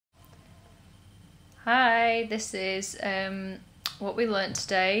Hi, this is what we learnt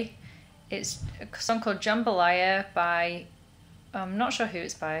today. It's a song called Jambalaya by, I'm not sure who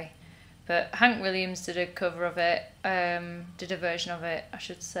it's by, but Hank Williams did a cover of it, did a version of it, I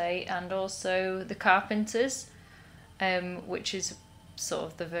should say, and also The Carpenters, which is sort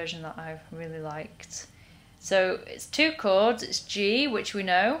of the version that I really liked. So it's two chords, it's G, which we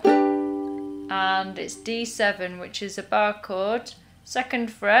know, and it's D7, which is a bar chord, 2nd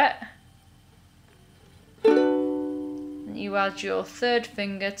fret. And you add your 3rd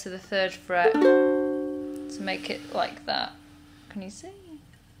finger to the 3rd fret to make it like that. Can you see?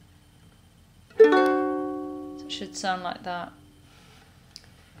 So it should sound like that.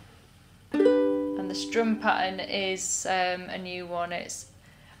 And the strum pattern is a new one. It's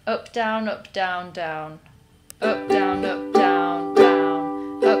up, down, up, down, down. Up, down, up, down,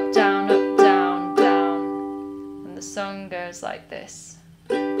 down. Up, down, up, down, down. And the song goes like this.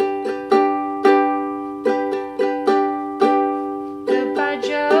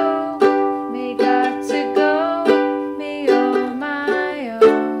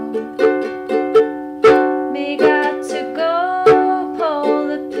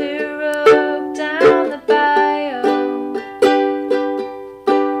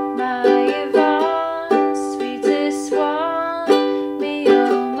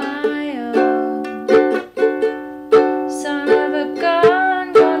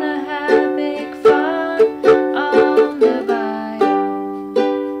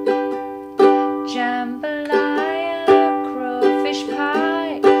 Jambalaya, crawfish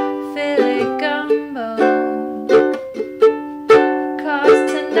pie, Philly gumbo.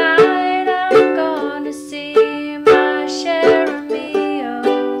 'Cause tonight I'm gonna see my share of meal.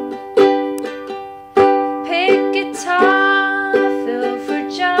 Pick guitar, fill for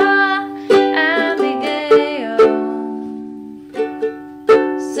jar, and be gay-o.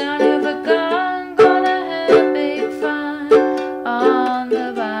 Son of a gun, gonna have big fun on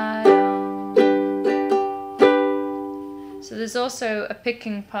the bayou. So there's also a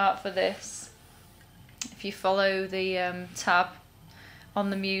picking part for this. If you follow the tab on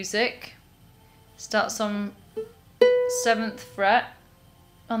the music, starts on 7th fret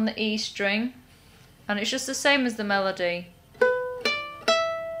on the E string, and it's just the same as the melody.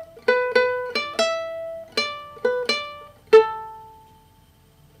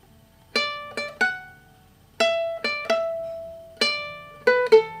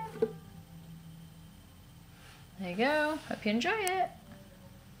 There you go. Hope you enjoy it.